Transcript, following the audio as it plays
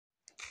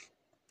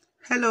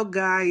Hello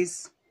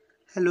guys,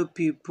 hello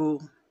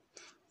people,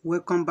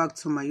 welcome back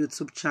to my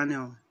YouTube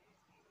channel.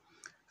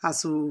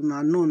 As you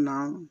know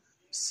now,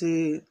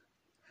 say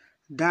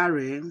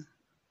Adeboye,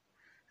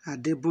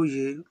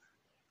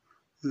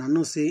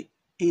 know say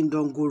he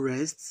don't go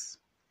rest.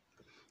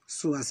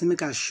 So as I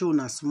make a show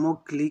na small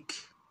click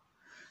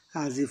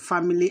as the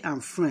family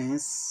and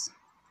friends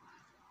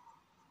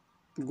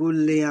go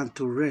lay on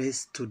to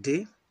rest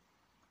today.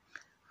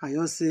 I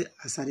also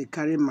as I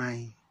carry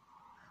my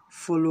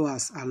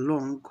followers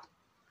along,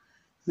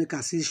 make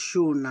us see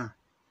show now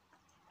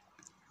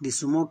the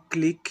small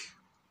click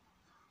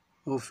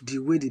of the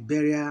way the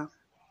burial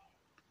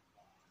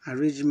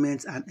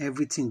arrangements and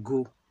everything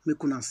go.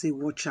 Make una see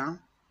watch am.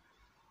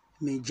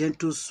 May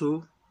gentle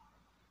soul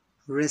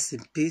rest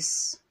in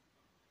peace.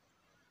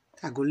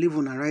 I go leave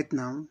una right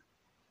now.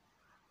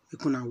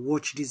 Make una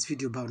watch this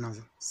video by una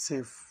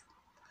self.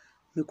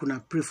 Make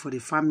una pray for the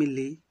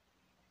family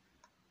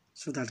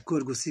so that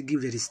God go see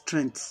give them the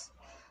strength.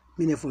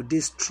 Meaning for they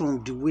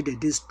strong, the way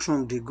they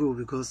strong they go,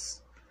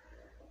 because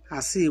I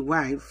see a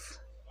wife,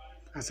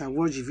 as I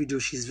watch the video,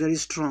 she's very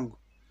strong.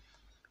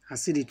 I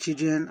see the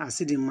children, I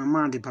see the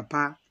mama and the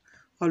papa,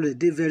 all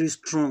they very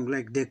strong,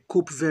 like they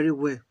cope very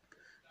well,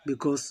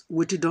 because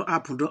what don't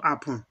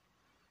happen,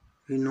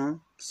 you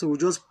know. So we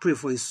just pray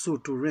for his soul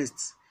to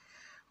rest.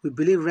 We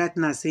believe right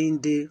now saying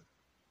day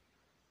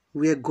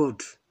where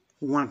God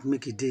want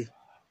make a day.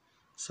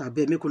 So I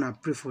better make una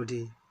pray for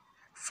the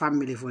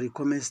family, for the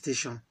comment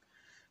station.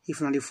 If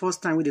not the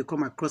first time when they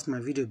come across my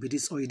video be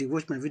this, or you did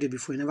watch my video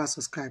before, you never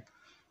subscribe,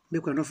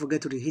 make sure don't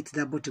forget to hit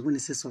that button when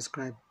it says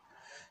subscribe.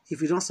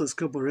 If you don't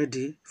subscribe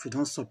already, if you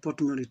don't support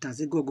me all the time,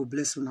 say God go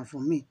bless you now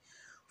for me,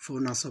 for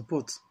your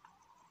support.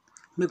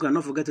 Make sure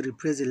don't forget to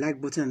press the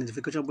like button and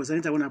notification button.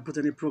 Anytime when I put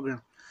any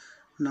program,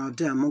 now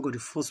there among the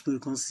first people you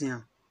can see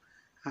them.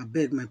 I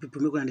beg my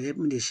people, make sure they help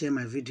me, they share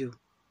my video.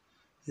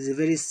 It's a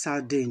very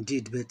sad day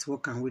indeed, but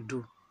what can we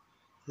do?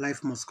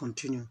 Life must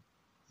continue.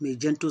 May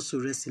gentle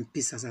soul rest in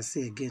peace, as I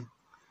say again.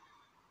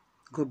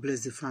 God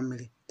bless the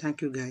family.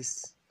 Thank you,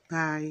 guys.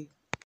 Bye.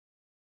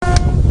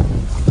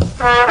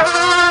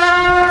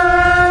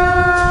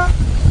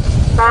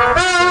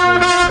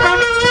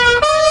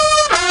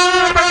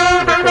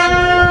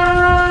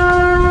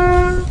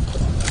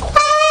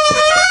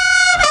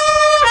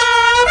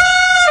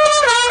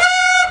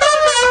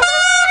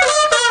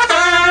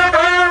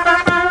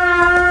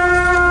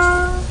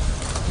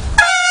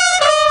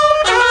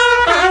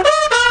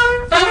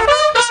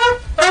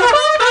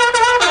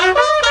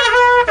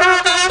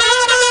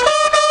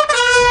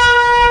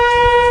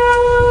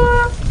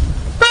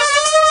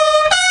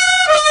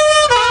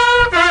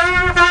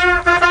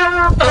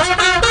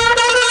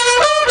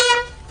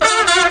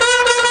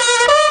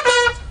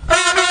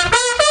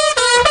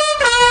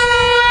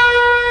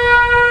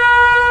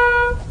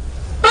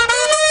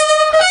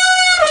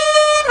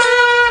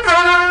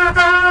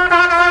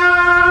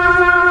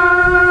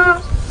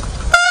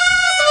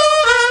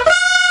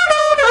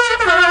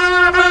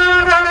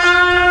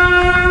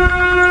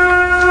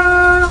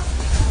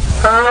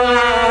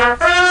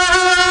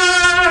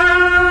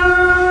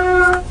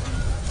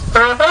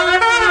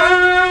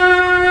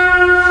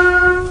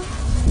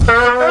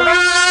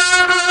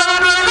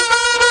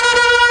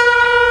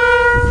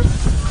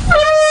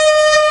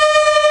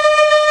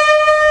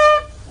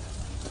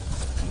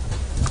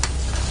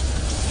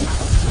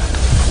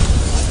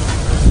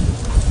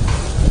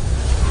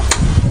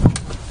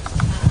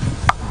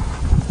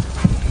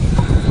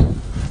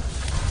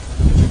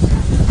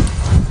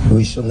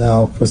 We shall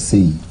now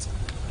proceed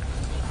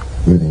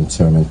with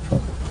interment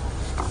prayer.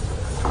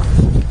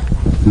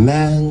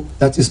 Man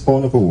that is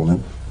born of a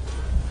woman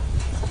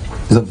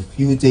is of a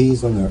few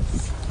days on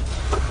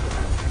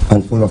earth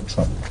and full of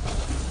trouble.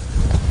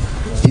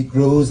 He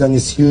grows and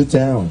is hewed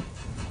down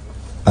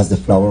as the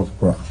flower of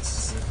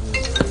grass.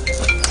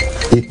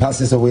 He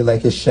passes away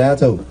like a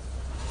shadow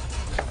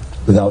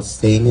without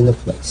staying in a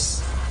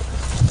place.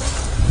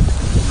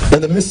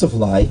 In the midst of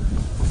life,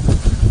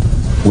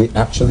 we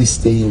actually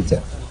stay in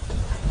death.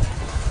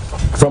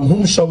 From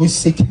whom shall we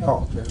seek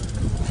help?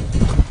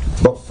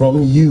 But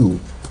from you,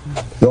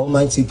 the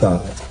Almighty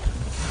God,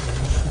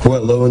 who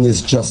alone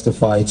is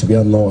justified to be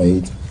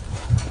annoyed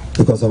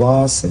because of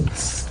our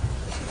sins.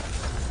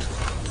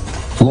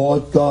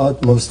 Lord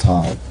God Most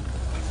High,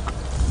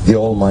 the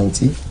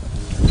Almighty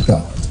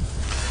God,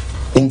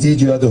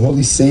 indeed you are the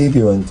Holy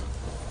Savior and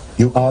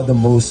you are the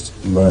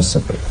most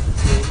merciful.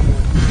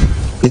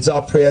 It's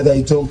our prayer that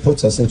you don't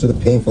put us into the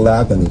painful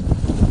agony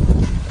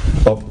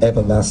of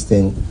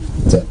everlasting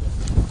death.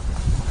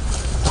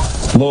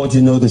 Lord,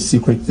 you know the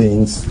secret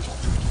things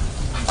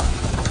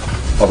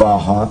of our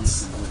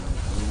hearts,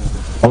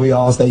 and we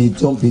ask that you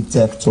don't be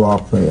deaf to our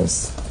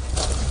prayers.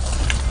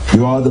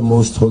 You are the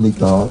most holy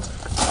God.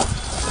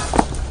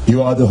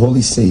 You are the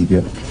Holy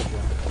Savior.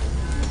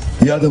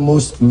 You are the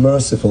most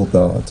merciful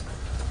God.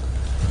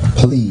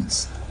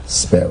 Please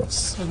spare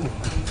us.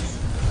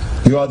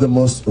 You are the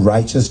most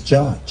righteous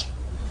judge.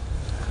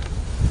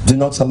 Do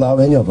not allow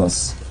any of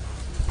us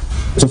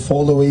to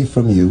fall away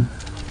from you,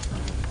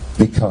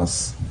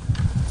 because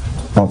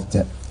of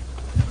death.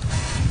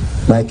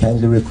 I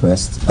kindly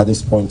request at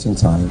this point in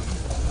time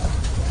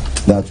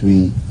that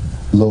we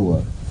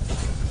lower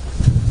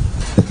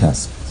the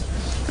casket.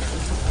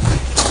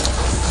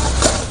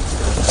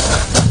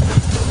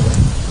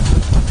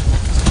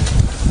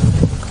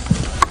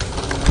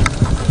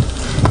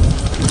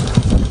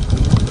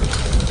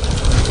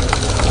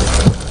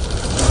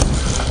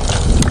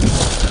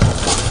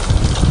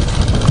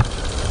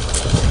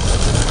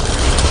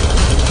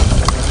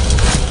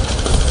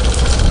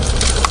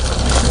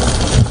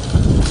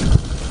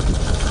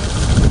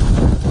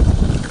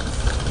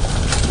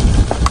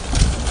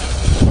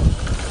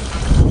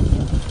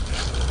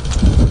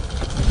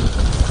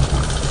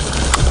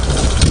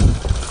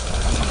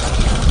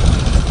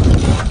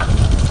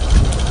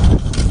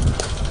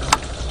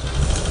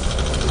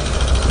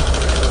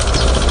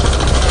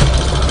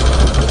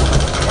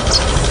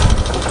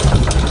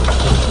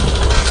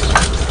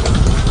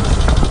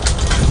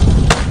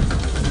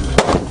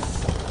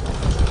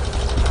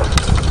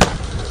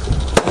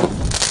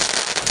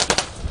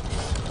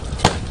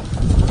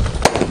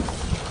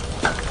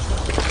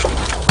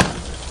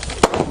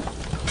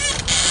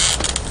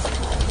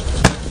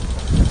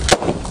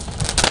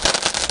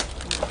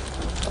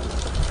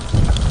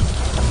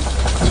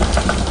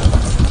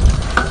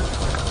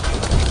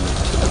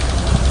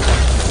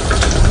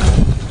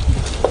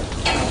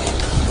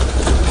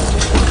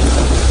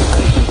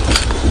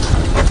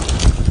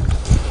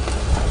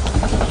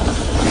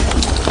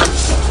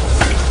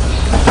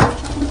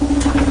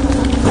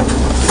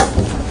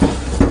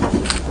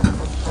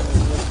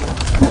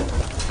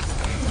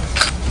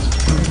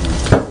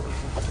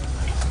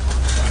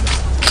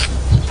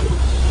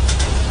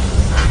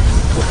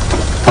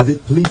 As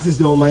it pleases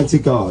the Almighty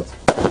God,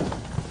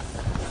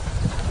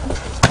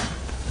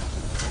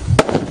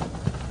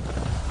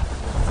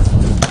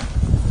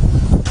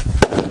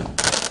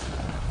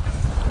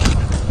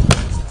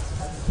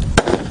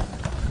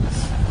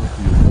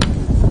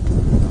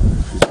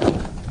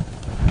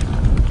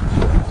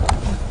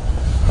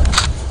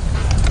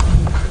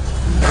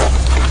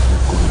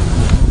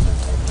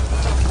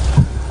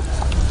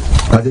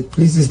 as it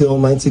pleases the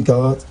Almighty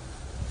God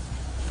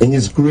in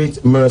His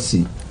great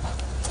mercy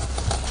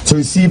to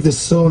receive the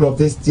soul of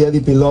this dearly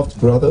beloved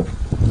brother,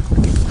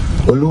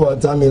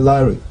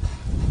 Oluwadamilare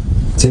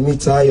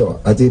Temitayo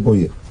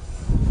Adeboye,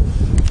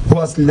 who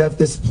has left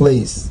this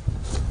place,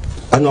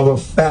 and of a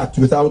fact,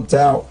 without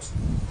doubt,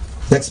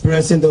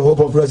 experiencing the hope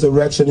of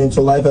resurrection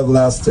into life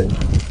everlasting,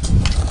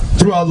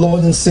 through our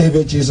Lord and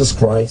Savior Jesus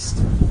Christ,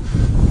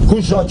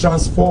 who shall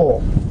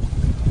transform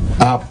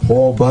our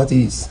poor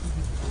bodies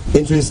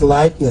into His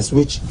likeness,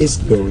 which is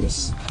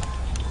glorious,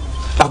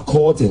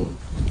 according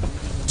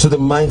to the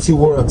mighty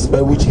works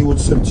by which He would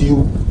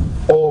subdue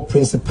all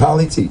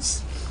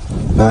principalities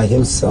by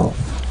Himself.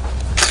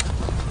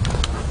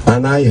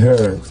 And I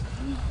heard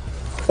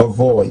a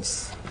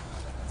voice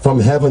from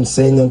heaven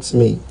saying unto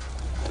me,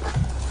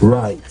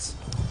 Write,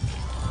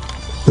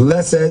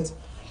 blessed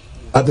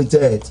are the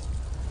dead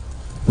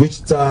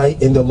which die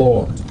in the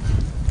Lord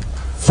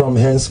from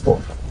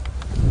henceforth.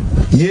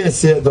 Yea,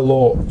 saith the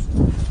Lord,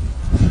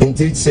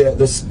 indeed saith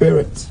the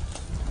Spirit,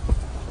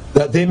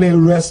 that they may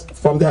rest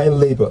from their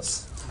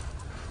labors,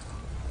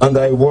 and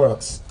thy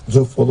works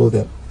do follow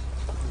them.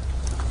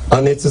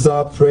 And it is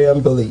our prayer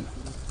and belief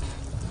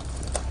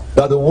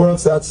that the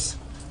works that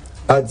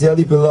our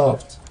dearly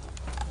beloved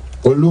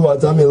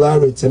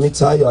Oluwadamilare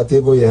Temitayo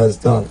Adeboye has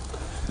done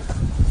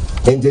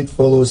indeed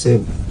follows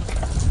him.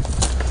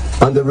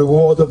 And the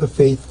reward of the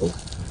faithful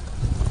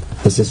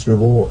is his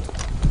reward.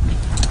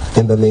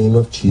 In the name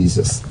of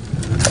Jesus.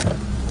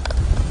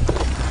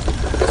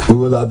 We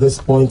will at this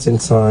point in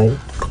time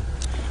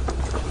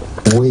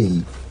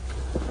wave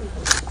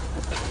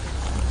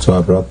to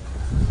our brother,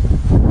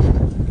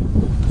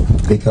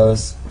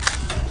 because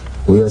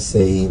we are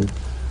saying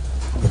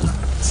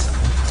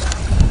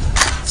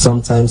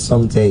sometime,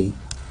 someday,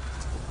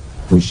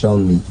 we shall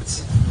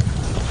meet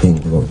in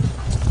glory.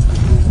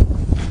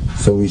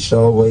 So we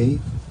shall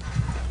wave,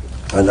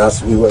 and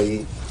as we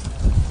wave,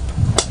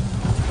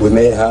 we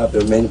may have the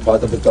remaining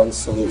part of the gun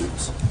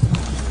salute,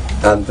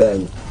 and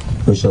then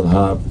we shall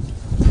have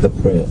the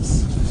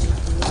prayers.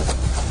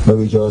 But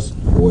we just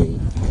wait.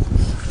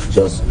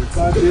 Just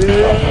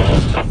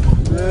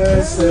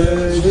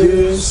blessed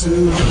Jesus,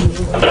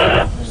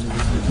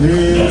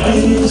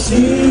 may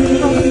see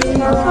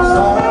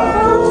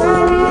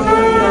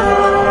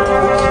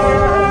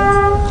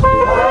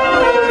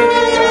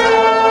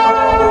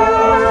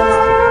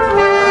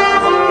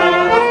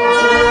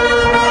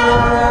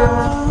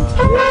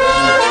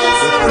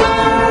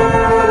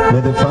may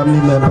the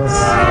family members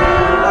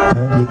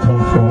kindly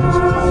come forward.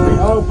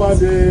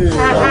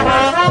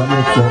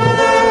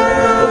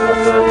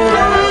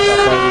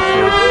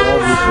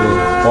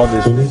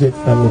 Immediate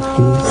family,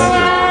 please.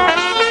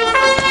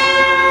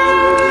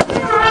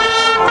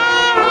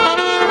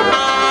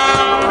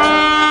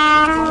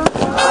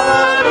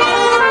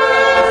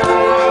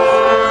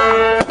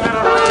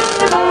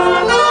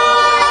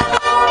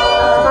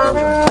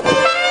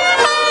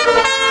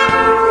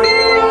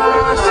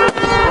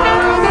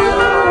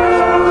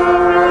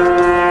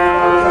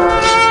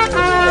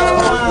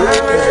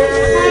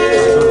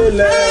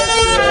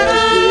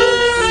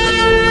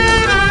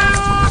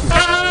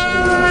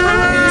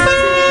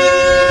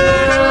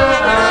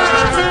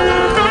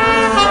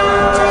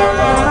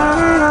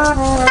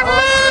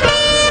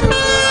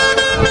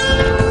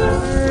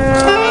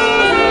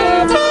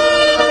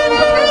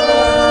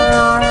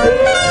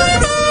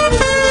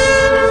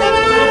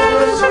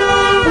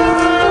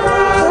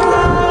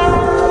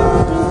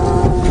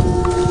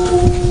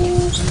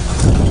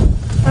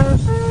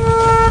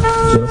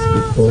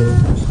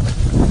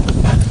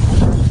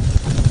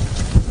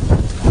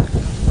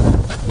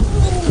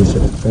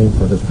 praying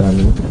for the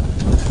family.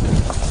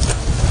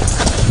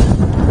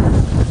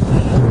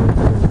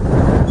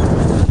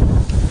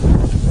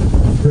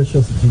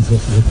 Precious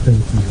Jesus, we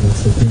thank you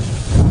once again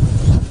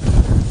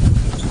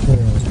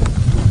for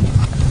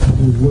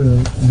the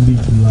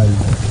well-lived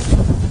life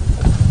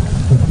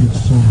of your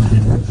son, the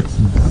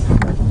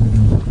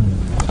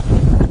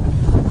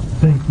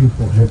thank you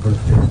for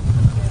everything.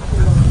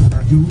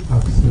 You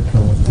accept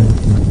our thank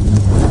you.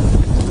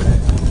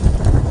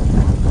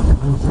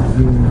 Once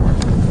again,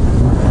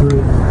 we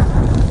pray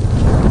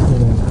for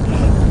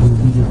the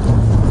immediate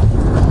family,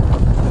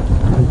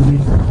 the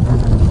grace of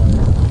God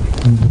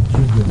and the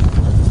children.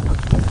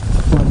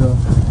 Father,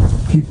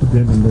 keep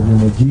them in the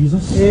name of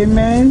Jesus.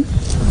 Amen.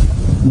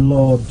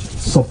 Lord,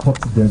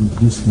 support them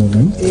this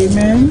moment.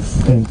 Amen.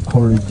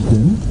 Encourage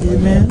them.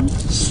 Amen.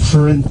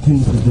 Strengthen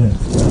them.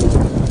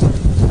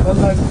 But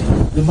like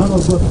the man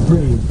of God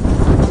prayed,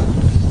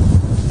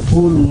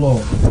 oh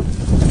Lord,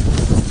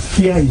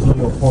 fear is not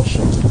your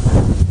portion.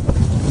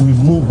 We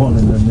move on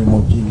in the name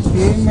of Jesus.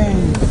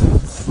 Amen.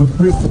 We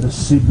pray for the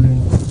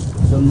siblings.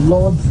 The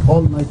Lord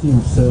Almighty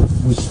Himself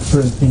will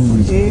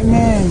strengthen you.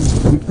 Amen.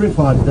 We pray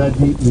for our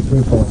daddy, we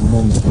pray for our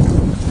mom.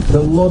 The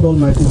Lord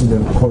Almighty will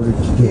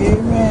encourage them.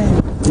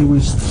 Amen. He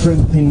will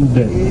strengthen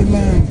them.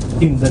 Amen.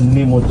 In the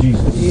name of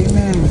Jesus.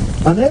 Amen.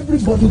 And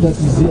everybody that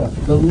is here,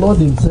 the Lord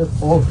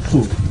Himself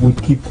also will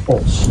keep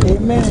us.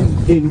 Amen.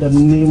 In the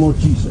name of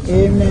Jesus.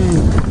 Amen.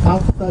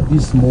 After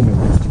this moment,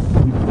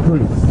 we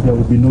pray there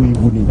will be no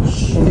evil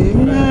news.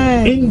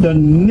 Amen. In the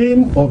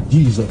name of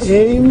Jesus.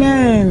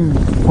 Amen.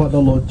 Father,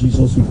 Lord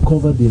Jesus, we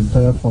cover the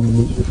entire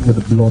family with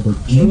the blood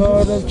of Jesus.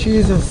 Lord of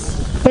Jesus.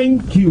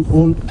 Thank you,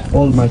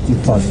 Almighty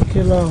Father. Thank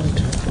you, Lord.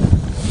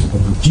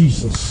 In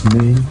Jesus'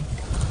 name,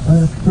 I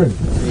have prayed.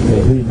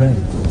 Amen.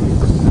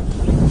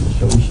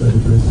 Shall we share the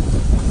grace?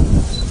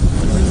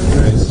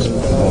 Grace of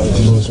our Lord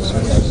Jesus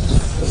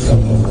Christ, the Son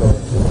of God,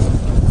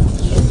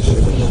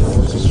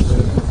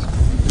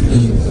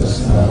 Jesus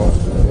now and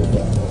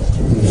forever.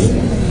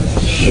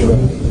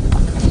 Surely,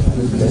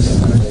 goodness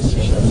and mercy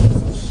shall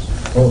follow us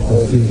all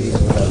the days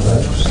of our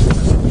lives.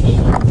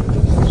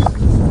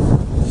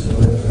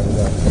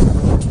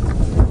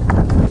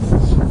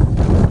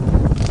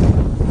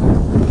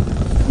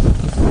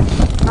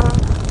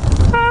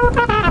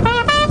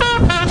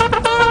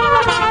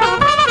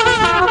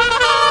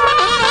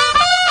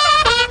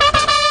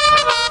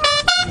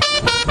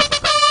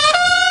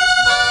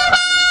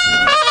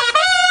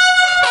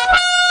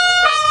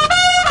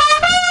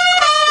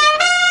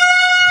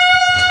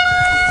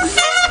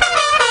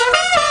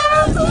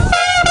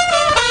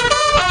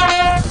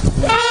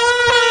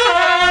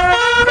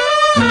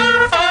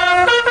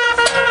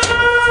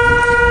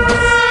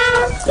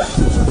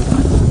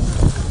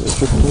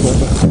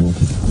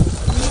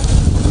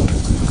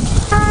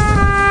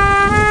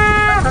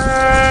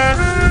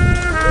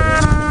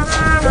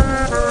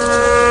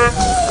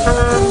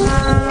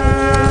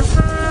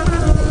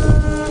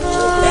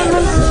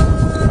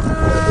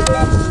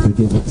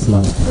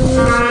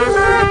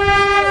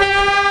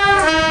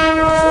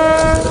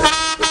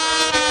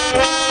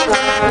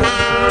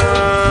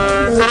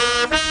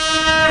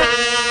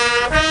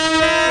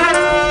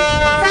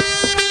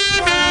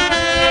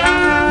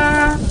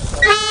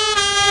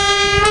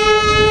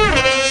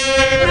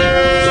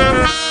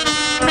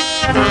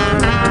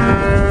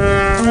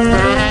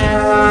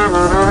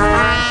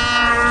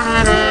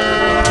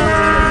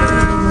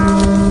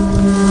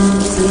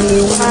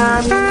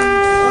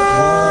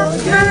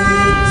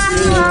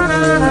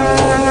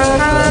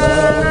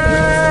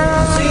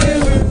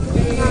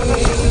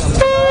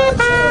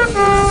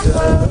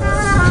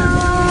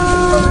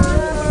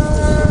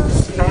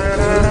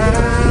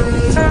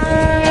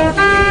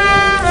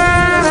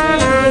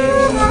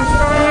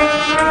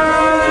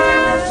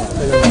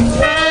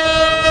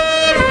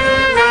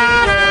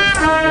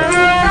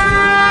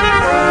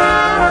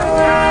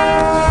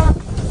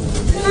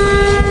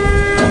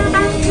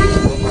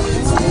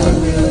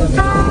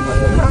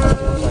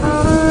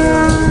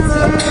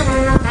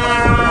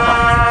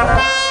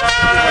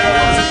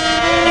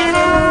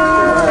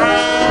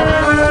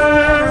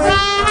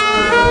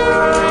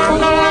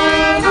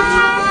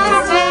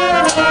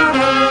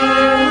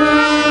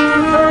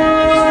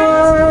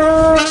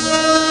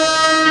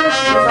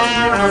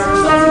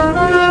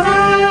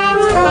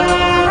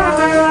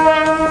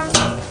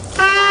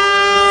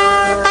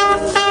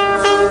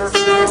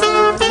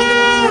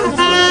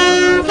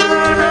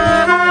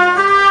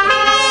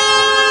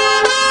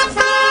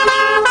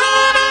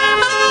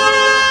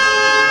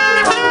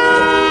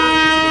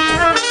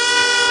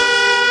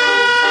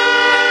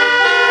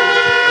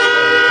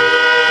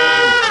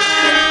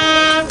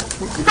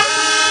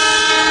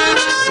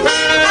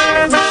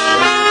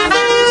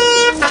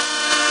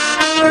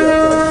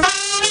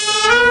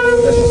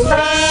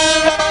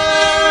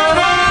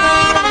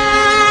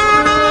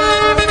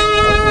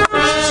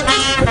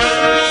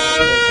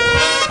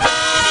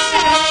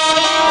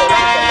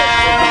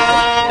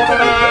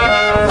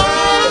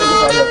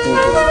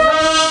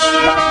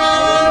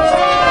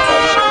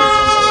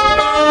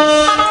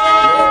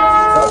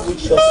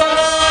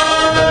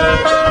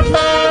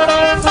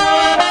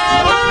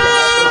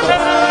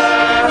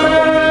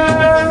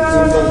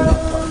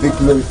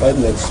 glorified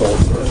and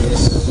exalted.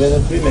 When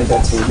agreement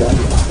that's in God.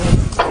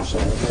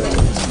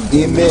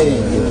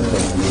 Amen.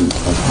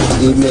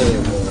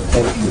 Amen.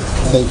 Thank you.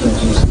 Thank you,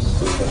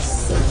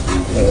 Jesus.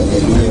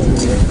 Hallelujah.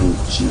 Thank you,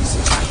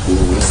 Jesus.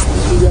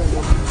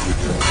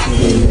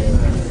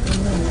 Amen.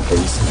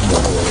 Praise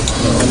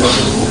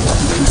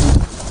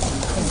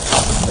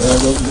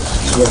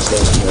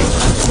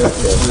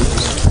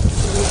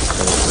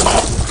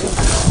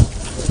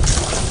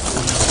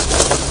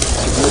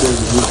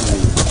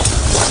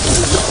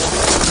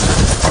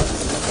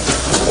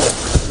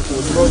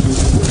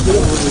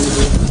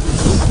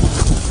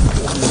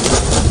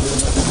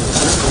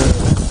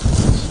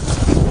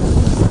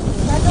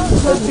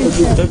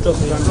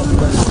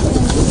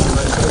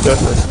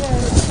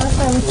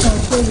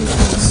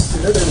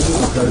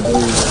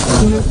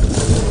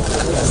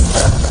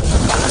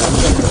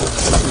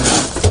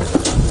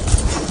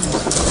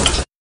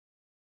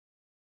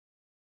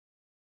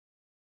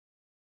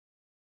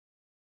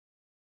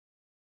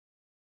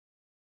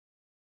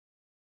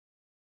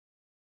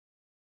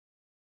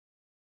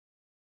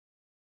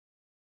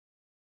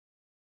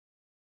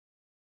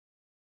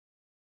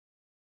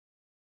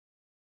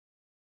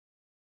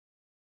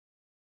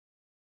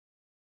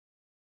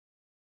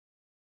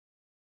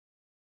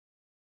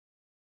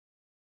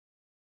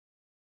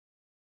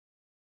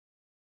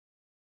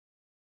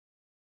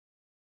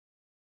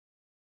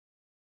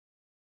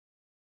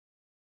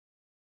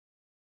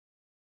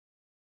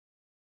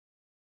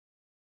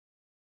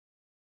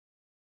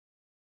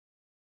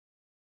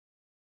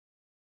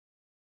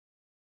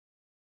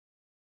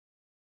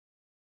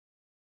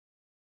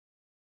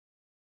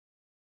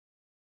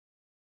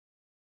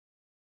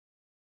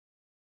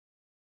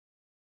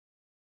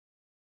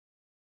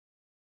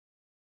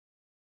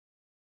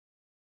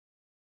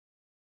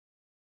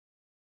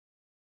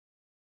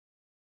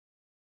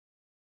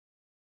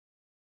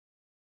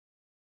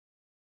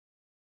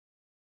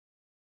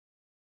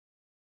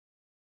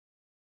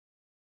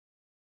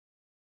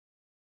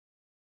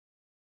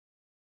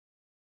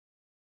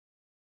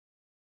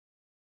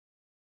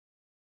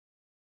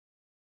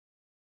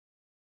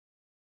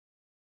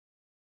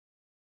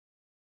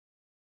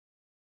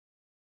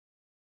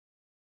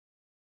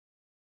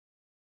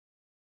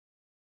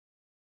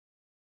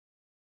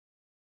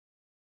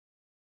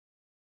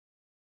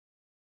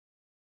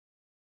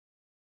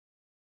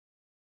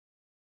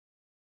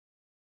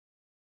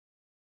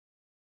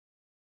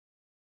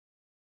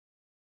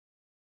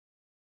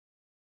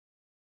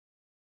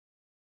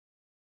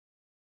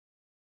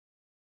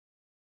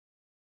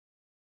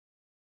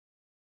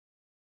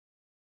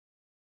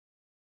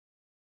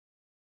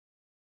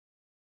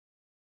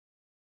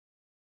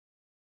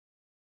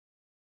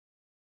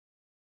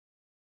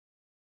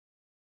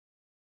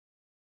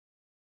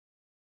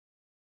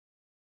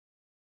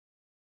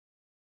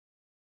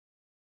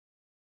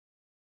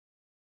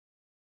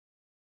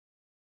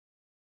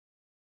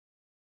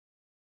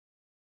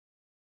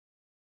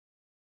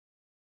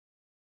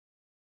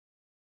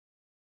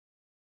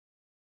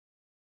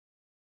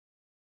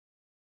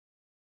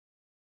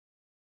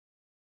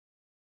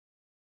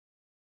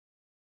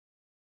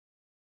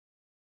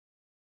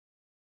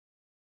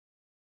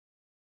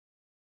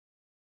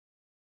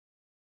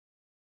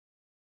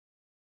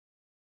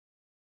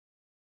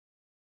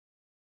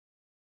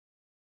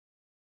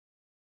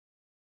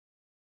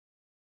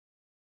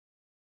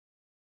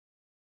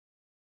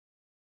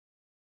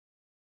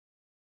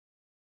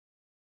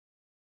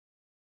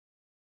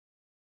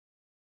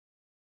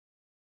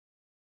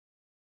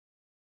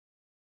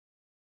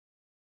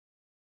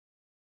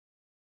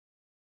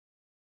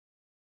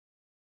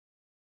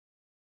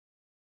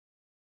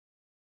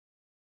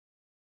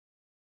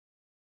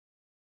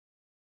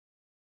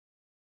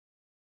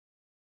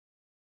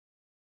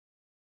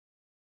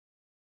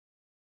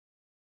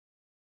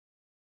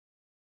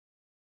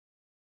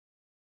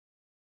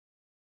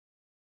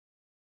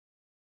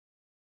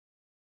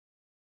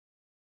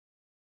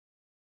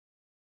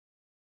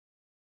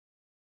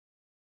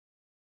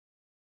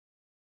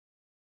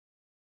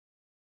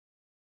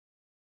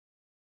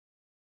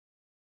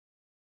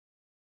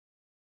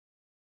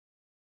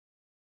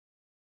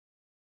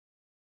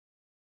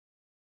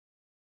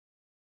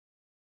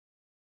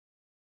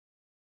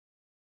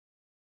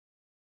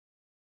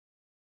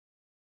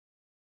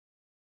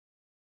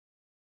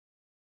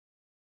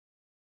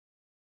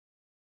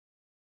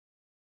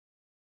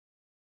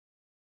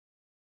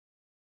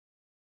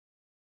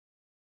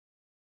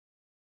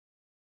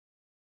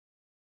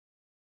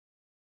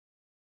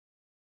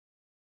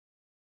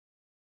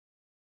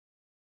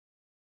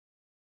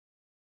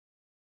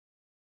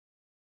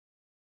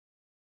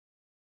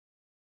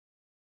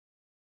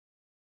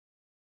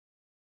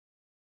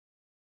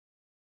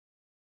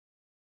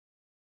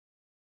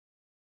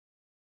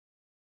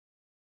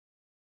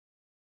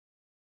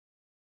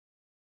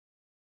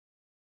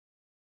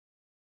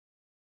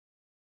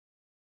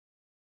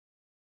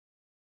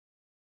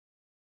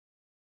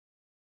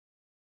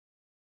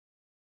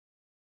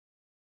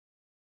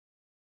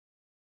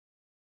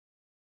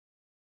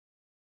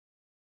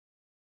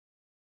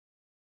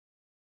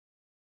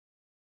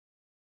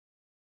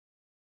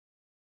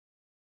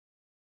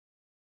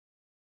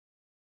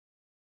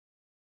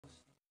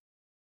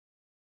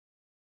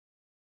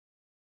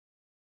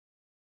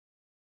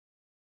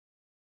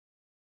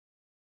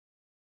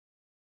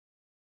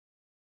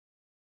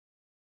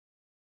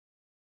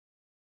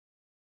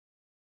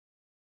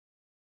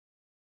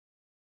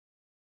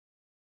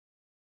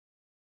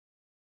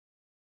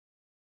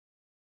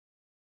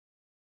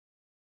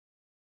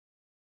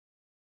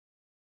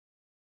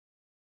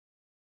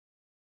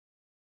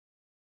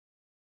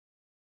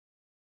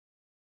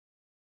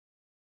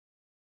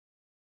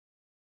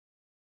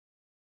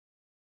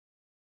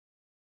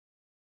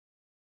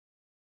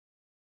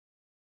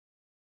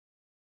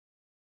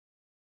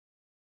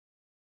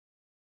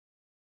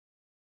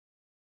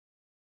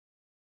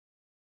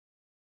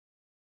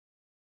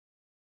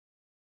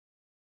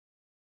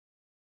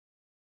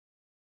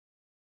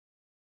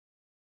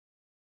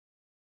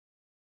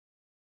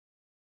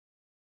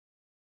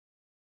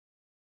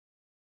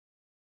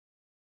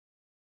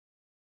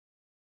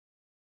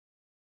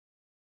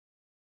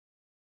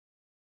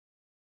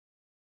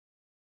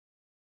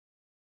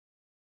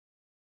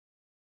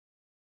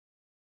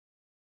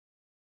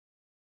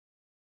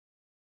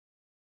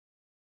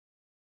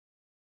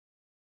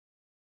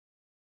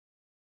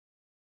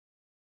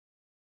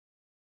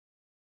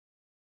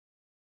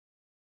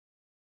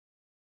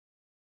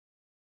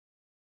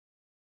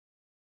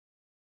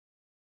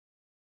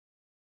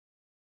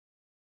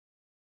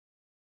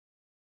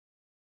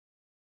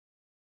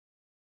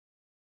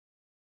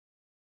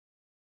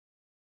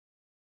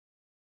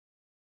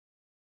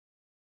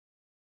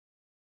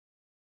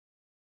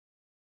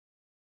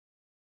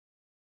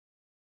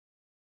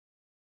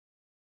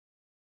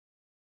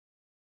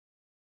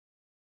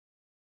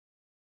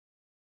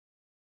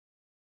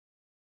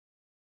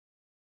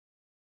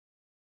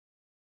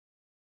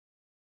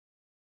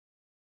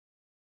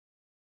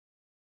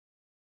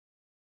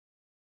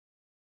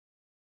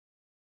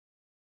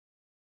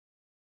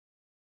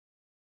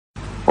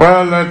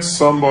Well, let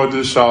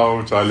somebody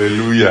shout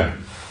hallelujah.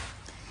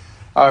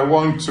 I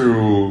want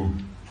to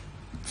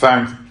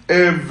thank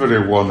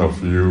every one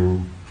of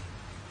you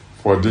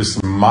for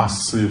this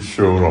massive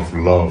show of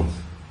love.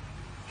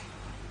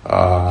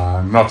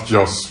 Not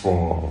just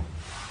for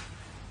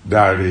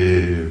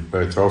Daddy,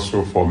 but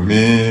also for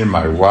me,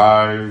 my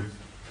wife,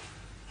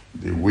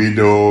 the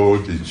widow,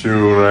 the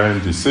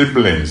children, the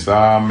siblings.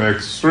 I'm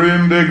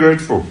extremely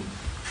grateful.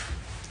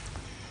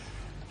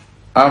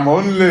 I'm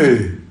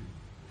only